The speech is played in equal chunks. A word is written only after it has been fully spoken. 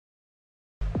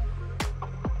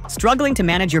Struggling to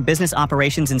manage your business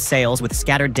operations and sales with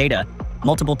scattered data,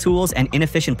 multiple tools, and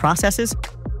inefficient processes?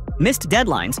 Missed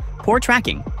deadlines, poor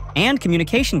tracking, and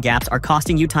communication gaps are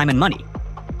costing you time and money.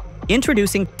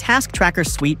 Introducing Task Tracker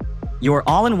Suite, your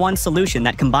all-in-one solution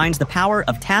that combines the power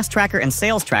of Task Tracker and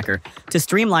Sales Tracker to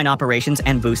streamline operations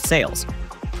and boost sales.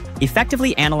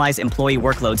 Effectively analyze employee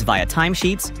workloads via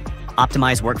timesheets,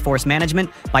 optimize workforce management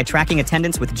by tracking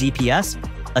attendance with GPS,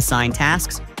 assign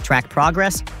tasks, track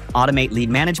progress, automate lead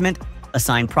management,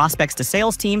 assign prospects to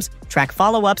sales teams, track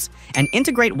follow-ups, and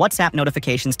integrate WhatsApp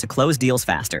notifications to close deals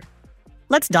faster.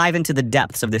 Let's dive into the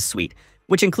depths of this suite,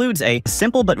 which includes a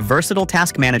simple but versatile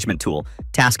task management tool,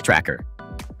 Task Tracker.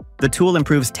 The tool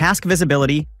improves task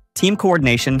visibility, team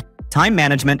coordination, time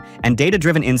management, and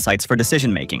data-driven insights for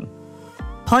decision-making.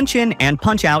 Punch in and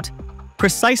punch out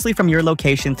precisely from your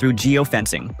location through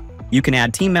geofencing. You can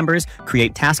add team members,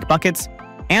 create task buckets,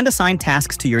 and assign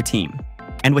tasks to your team.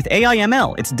 And with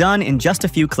AI/ML, it's done in just a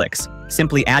few clicks.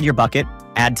 Simply add your bucket,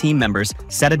 add team members,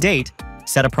 set a date,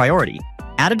 set a priority,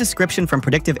 add a description from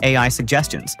predictive AI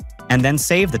suggestions, and then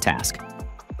save the task.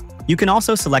 You can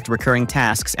also select recurring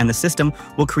tasks, and the system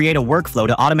will create a workflow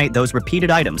to automate those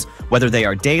repeated items, whether they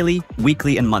are daily,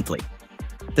 weekly, and monthly.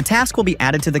 The task will be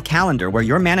added to the calendar where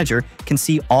your manager can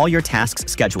see all your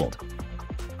tasks scheduled.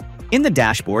 In the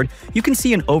dashboard, you can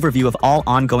see an overview of all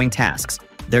ongoing tasks,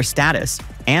 their status,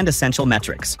 and essential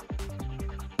metrics.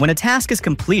 When a task is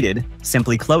completed,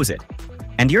 simply close it,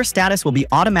 and your status will be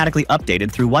automatically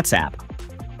updated through WhatsApp.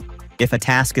 If a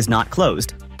task is not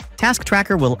closed, Task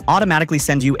Tracker will automatically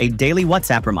send you a daily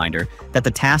WhatsApp reminder that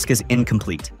the task is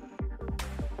incomplete.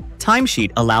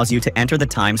 Timesheet allows you to enter the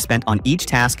time spent on each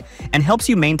task and helps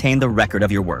you maintain the record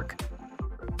of your work.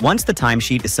 Once the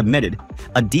timesheet is submitted,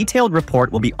 a detailed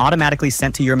report will be automatically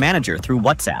sent to your manager through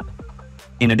WhatsApp.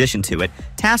 In addition to it,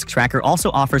 Task Tracker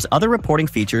also offers other reporting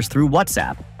features through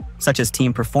WhatsApp, such as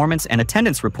team performance and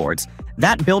attendance reports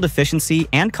that build efficiency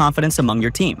and confidence among your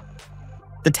team.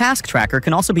 The Task Tracker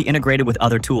can also be integrated with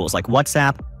other tools like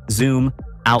WhatsApp, Zoom,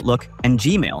 Outlook, and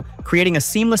Gmail, creating a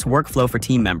seamless workflow for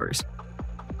team members.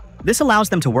 This allows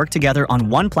them to work together on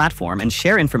one platform and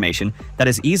share information that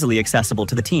is easily accessible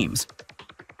to the teams.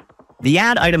 The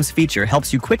Add Items feature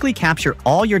helps you quickly capture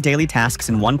all your daily tasks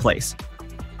in one place.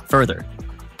 Further,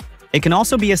 it can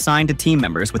also be assigned to team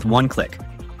members with one click.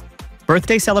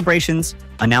 Birthday celebrations,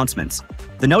 announcements.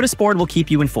 The notice board will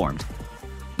keep you informed.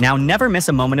 Now never miss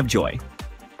a moment of joy.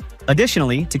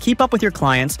 Additionally, to keep up with your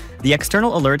clients, the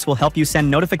external alerts will help you send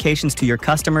notifications to your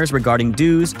customers regarding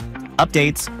dues,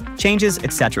 updates, changes,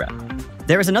 etc.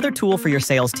 There is another tool for your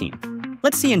sales team.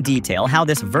 Let's see in detail how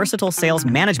this versatile sales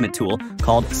management tool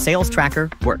called Sales Tracker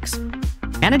works.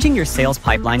 Managing your sales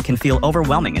pipeline can feel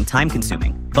overwhelming and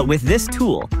time-consuming, but with this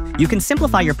tool, you can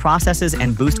simplify your processes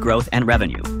and boost growth and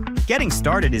revenue. Getting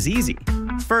started is easy.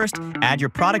 First, add your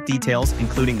product details,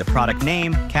 including the product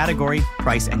name, category,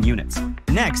 price, and units.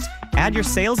 Next, add your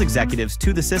sales executives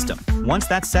to the system. Once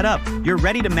that's set up, you're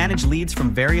ready to manage leads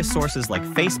from various sources like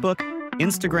Facebook,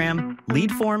 Instagram,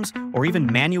 lead forms, or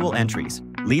even manual entries.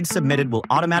 Leads submitted will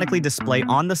automatically display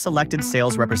on the selected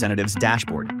sales representative's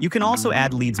dashboard. You can also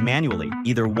add leads manually,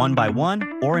 either one by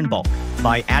one or in bulk.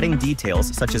 By adding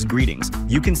details such as greetings,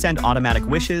 you can send automatic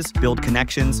wishes, build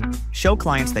connections, show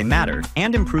clients they matter,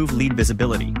 and improve lead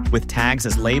visibility. With tags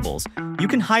as labels, you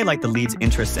can highlight the lead's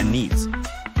interests and needs.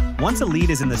 Once a lead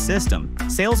is in the system,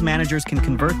 sales managers can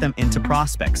convert them into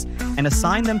prospects and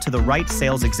assign them to the right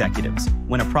sales executives.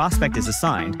 When a prospect is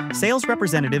assigned, sales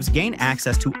representatives gain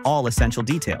access to all essential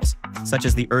details, such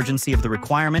as the urgency of the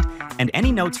requirement and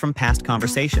any notes from past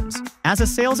conversations. As a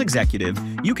sales executive,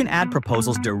 you can add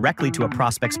proposals directly to a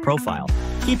prospect's profile,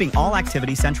 keeping all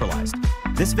activity centralized.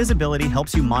 This visibility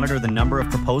helps you monitor the number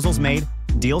of proposals made,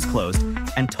 deals closed,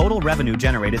 and total revenue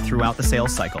generated throughout the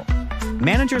sales cycle.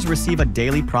 Managers receive a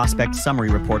daily prospect summary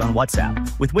report on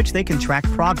WhatsApp, with which they can track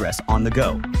progress on the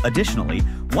go. Additionally,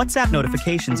 WhatsApp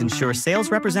notifications ensure sales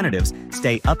representatives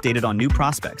stay updated on new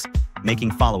prospects,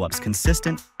 making follow-ups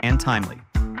consistent and timely.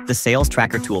 The Sales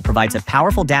Tracker tool provides a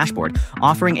powerful dashboard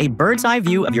offering a bird's-eye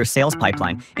view of your sales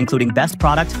pipeline, including best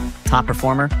product, top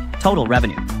performer, total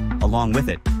revenue. Along with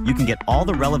it, you can get all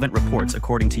the relevant reports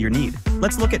according to your need.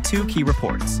 Let's look at two key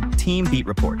reports. Team Beat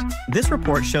Report. This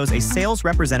report shows a sales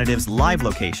representative's live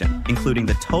location, including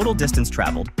the total distance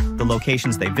traveled, the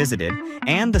locations they visited,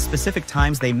 and the specific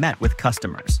times they met with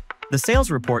customers. The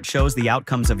sales report shows the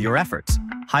outcomes of your efforts,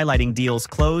 highlighting deals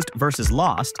closed versus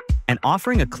lost, and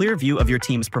offering a clear view of your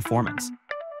team's performance.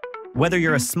 Whether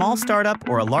you're a small startup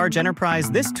or a large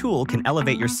enterprise, this tool can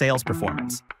elevate your sales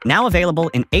performance. Now available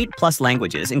in 8+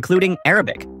 languages, including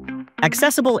Arabic.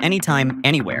 Accessible anytime,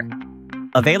 anywhere.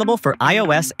 Available for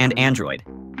iOS and Android.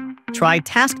 Try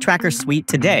Task Tracker Suite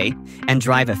today and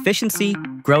drive efficiency,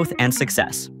 growth, and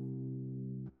success.